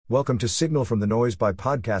Welcome to Signal from the Noise by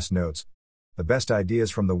Podcast Notes, the best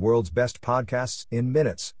ideas from the world's best podcasts in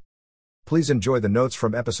minutes. Please enjoy the notes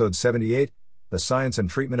from episode 78, The Science and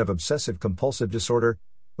Treatment of Obsessive-Compulsive Disorder,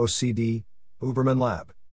 OCD, Huberman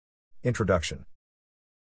Lab. Introduction.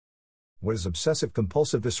 What is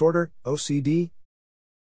obsessive-compulsive disorder, OCD?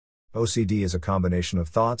 OCD is a combination of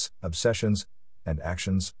thoughts, obsessions, and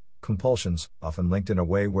actions, compulsions, often linked in a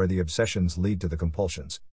way where the obsessions lead to the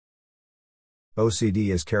compulsions. OCD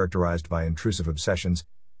is characterized by intrusive obsessions,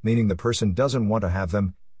 meaning the person doesn't want to have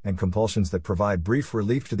them, and compulsions that provide brief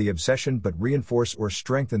relief to the obsession but reinforce or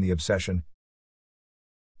strengthen the obsession.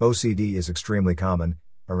 OCD is extremely common.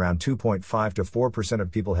 Around 2.5 to 4% of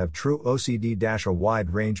people have true OCD. A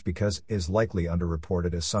wide range because is likely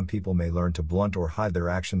underreported, as some people may learn to blunt or hide their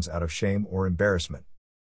actions out of shame or embarrassment.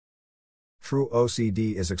 True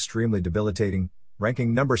OCD is extremely debilitating,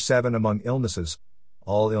 ranking number 7 among illnesses.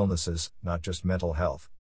 All illnesses, not just mental health.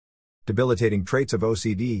 Debilitating traits of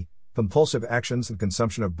OCD: compulsive actions and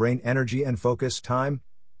consumption of brain energy and focus time,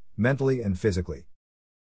 mentally and physically.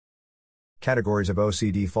 Categories of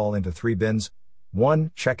OCD fall into 3 bins. 1.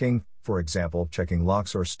 Checking, for example, checking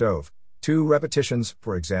locks or stove. 2. Repetitions,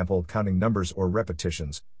 for example, counting numbers or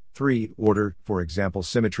repetitions. 3. Order, for example,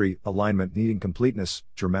 symmetry, alignment needing completeness,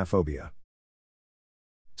 germophobia.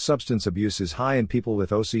 Substance abuse is high in people with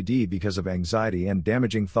OCD because of anxiety and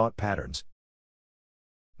damaging thought patterns.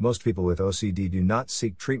 Most people with OCD do not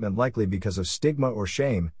seek treatment, likely because of stigma or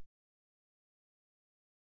shame.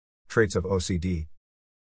 Traits of OCD.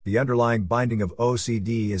 The underlying binding of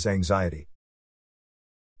OCD is anxiety.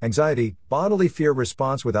 Anxiety, bodily fear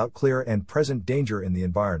response without clear and present danger in the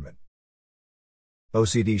environment.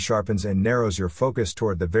 OCD sharpens and narrows your focus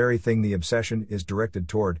toward the very thing the obsession is directed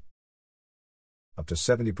toward. Up to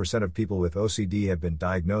 70% of people with OCD have been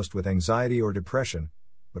diagnosed with anxiety or depression,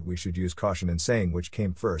 but we should use caution in saying which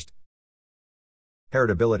came first.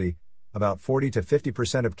 Heritability. About 40 to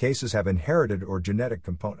 50% of cases have inherited or genetic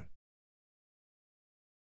component.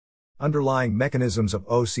 Underlying mechanisms of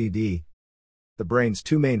OCD. The brain's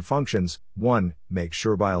 2 main functions: 1. Make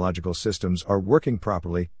sure biological systems are working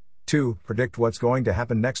properly. 2. Predict what's going to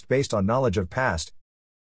happen next based on knowledge of past.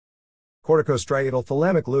 Corticostriatal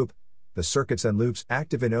thalamic loop. The circuits and loops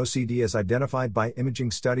active in OCD as identified by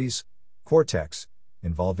imaging studies. Cortex.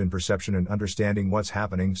 Involved in perception and understanding what's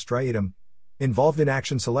happening. Striatum. Involved in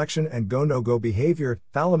action selection and go-no-go behavior.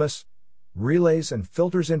 Thalamus. Relays and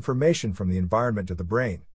filters information from the environment to the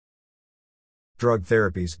brain. Drug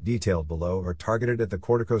therapies, detailed below, are targeted at the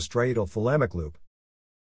corticostriatal thalamic loop.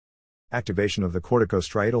 Activation of the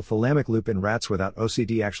corticostriatal thalamic loop in rats without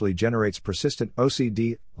OCD actually generates persistent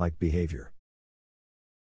OCD-like behavior.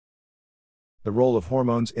 The role of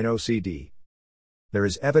hormones in OCD. There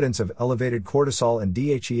is evidence of elevated cortisol and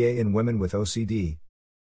DHEA in women with OCD.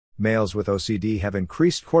 Males with OCD have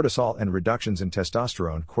increased cortisol and reductions in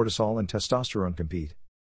testosterone. Cortisol and testosterone compete.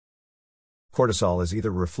 Cortisol is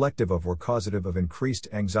either reflective of or causative of increased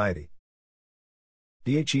anxiety.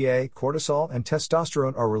 DHEA, cortisol, and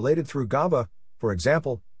testosterone are related through GABA. For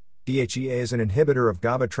example, DHEA is an inhibitor of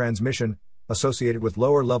GABA transmission, associated with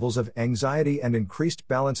lower levels of anxiety and increased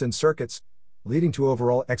balance in circuits, leading to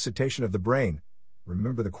overall excitation of the brain.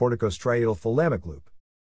 Remember the corticostriatal thalamic loop.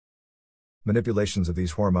 Manipulations of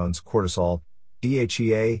these hormones, cortisol,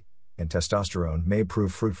 DHEA, and testosterone, may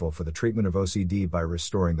prove fruitful for the treatment of OCD by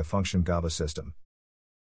restoring the function GABA system.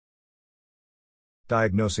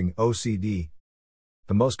 Diagnosing OCD.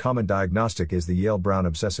 The most common diagnostic is the Yale-Brown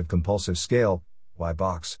Obsessive-Compulsive Scale,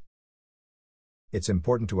 Y-BOX. It's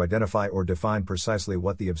important to identify or define precisely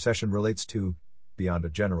what the obsession relates to, beyond a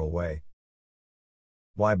general way.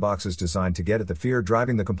 Y-BOX is designed to get at the fear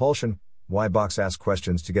driving the compulsion. Y-BOX asks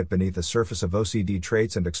questions to get beneath the surface of OCD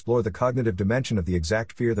traits and explore the cognitive dimension of the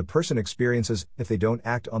exact fear the person experiences if they don't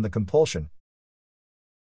act on the compulsion.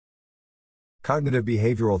 Cognitive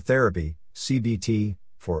behavioral therapy, CBT,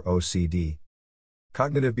 for OCD.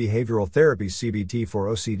 Cognitive behavioral therapy, CBT, for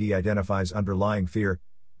OCD identifies underlying fear,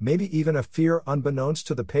 maybe even a fear unbeknownst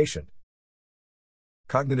to the patient.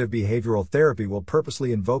 Cognitive behavioral therapy will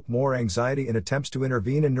purposely invoke more anxiety in attempts to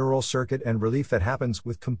intervene in neural circuit and relief that happens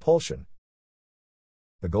with compulsion.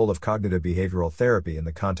 The goal of cognitive behavioral therapy in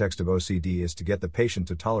the context of OCD is to get the patient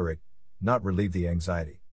to tolerate, not relieve the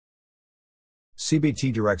anxiety.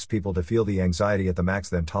 CBT directs people to feel the anxiety at the max,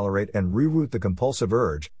 then tolerate and reroute the compulsive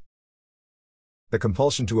urge. The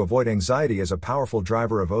compulsion to avoid anxiety is a powerful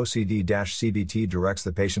driver of OCD. CBT directs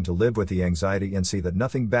the patient to live with the anxiety and see that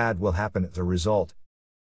nothing bad will happen as a result.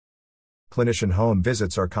 Clinician home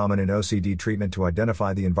visits are common in OCD treatment to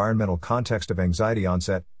identify the environmental context of anxiety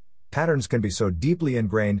onset. Patterns can be so deeply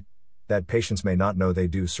ingrained that patients may not know they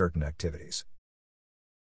do certain activities.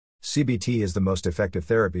 CBT is the most effective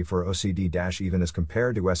therapy for OCD- even as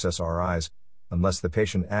compared to SSRIs, unless the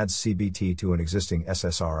patient adds CBT to an existing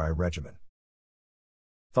SSRI regimen.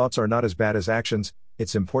 Thoughts are not as bad as actions.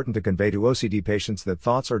 It's important to convey to OCD patients that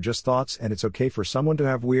thoughts are just thoughts, and it's okay for someone to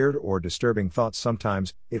have weird or disturbing thoughts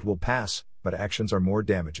sometimes. It will pass, but actions are more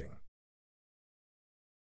damaging.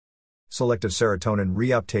 Selective serotonin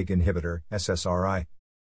reuptake inhibitor, SSRI.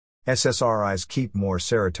 SSRIs keep more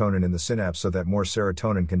serotonin in the synapse so that more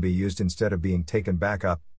serotonin can be used instead of being taken back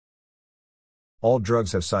up. All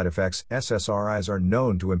drugs have side effects. SSRIs are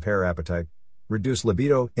known to impair appetite, reduce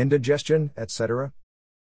libido, indigestion, etc.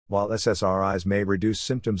 While SSRIs may reduce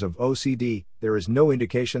symptoms of OCD, there is no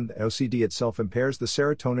indication that OCD itself impairs the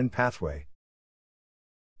serotonin pathway.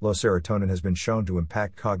 Low serotonin has been shown to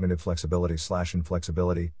impact cognitive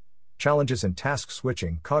flexibility/inflexibility, challenges in task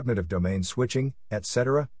switching, cognitive domain switching,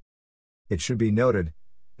 etc. It should be noted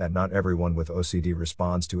that not everyone with OCD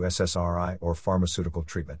responds to SSRI or pharmaceutical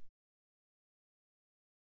treatment.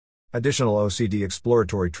 Additional OCD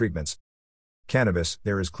exploratory treatments. Cannabis.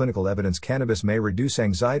 There is clinical evidence cannabis may reduce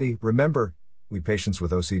anxiety. Remember, we patients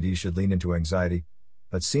with OCD should lean into anxiety,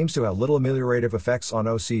 but seems to have little ameliorative effects on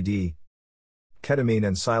OCD. Ketamine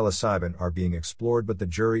and psilocybin are being explored, but the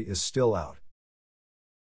jury is still out.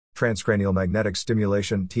 Transcranial magnetic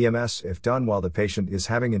stimulation, TMS. If done while the patient is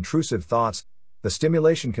having intrusive thoughts, the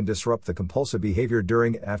stimulation can disrupt the compulsive behavior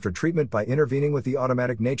during and after treatment by intervening with the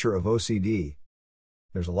automatic nature of OCD.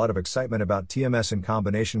 There's a lot of excitement about TMS in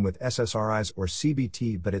combination with SSRIs or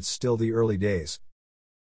CBT, but it's still the early days.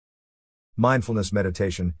 Mindfulness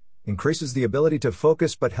meditation increases the ability to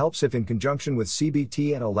focus but helps if in conjunction with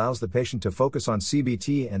CBT and allows the patient to focus on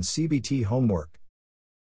CBT and CBT homework.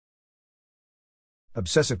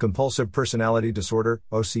 Obsessive-Compulsive Personality Disorder,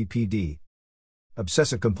 OCPD.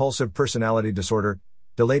 Obsessive-Compulsive Personality Disorder,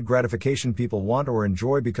 delayed gratification people want or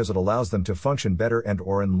enjoy because it allows them to function better and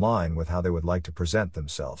or in line with how they would like to present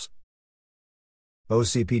themselves.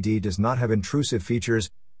 OCPD does not have intrusive features.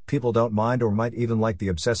 People don't mind or might even like the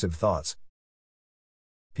obsessive thoughts.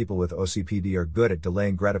 People with OCPD are good at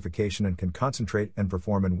delaying gratification and can concentrate and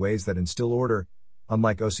perform in ways that instill order,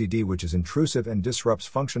 unlike OCD, which is intrusive and disrupts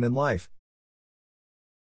function in life.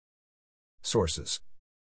 Sources.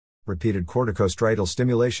 Repeated corticostriatal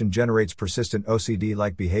stimulation generates persistent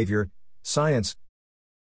OCD-like behavior. Science.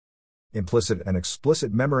 Implicit and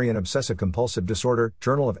explicit memory and obsessive-compulsive disorder,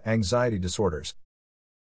 Journal of Anxiety Disorders.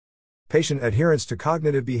 Patient adherence to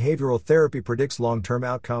cognitive behavioral therapy predicts long-term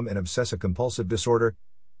outcome in obsessive-compulsive disorder,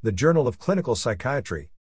 the Journal of Clinical Psychiatry.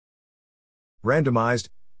 Randomized,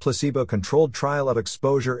 placebo-controlled trial of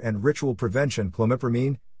exposure and ritual prevention,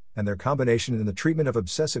 clomipramine, and their combination in the treatment of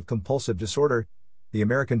obsessive-compulsive disorder, the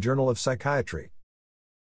American Journal of Psychiatry.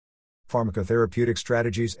 Pharmacotherapeutic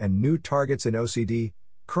strategies and new targets in OCD,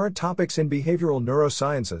 current topics in behavioral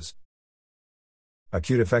neurosciences.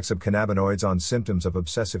 Acute effects of cannabinoids on symptoms of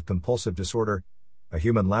obsessive-compulsive disorder, a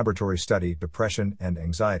human laboratory study, depression and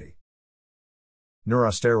anxiety.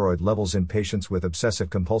 Neurosteroid levels in patients with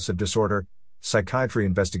obsessive-compulsive disorder, psychiatry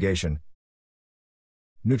investigation.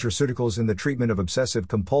 Nutraceuticals in the treatment of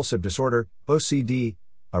obsessive-compulsive disorder, OCD,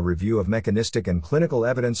 a review of mechanistic and clinical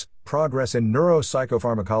evidence, progress in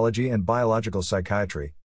neuropsychopharmacology and biological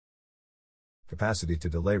psychiatry. Capacity to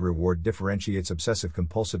delay reward differentiates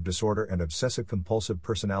obsessive-compulsive disorder and obsessive-compulsive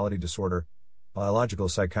personality disorder, biological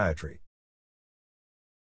psychiatry.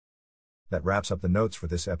 That wraps up the notes for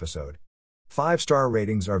this episode. 5-star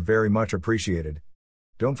ratings are very much appreciated.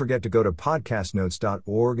 Don't forget to go to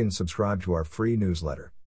podcastnotes.org and subscribe to our free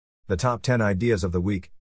newsletter. The top 10 ideas of the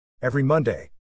week. Every Monday.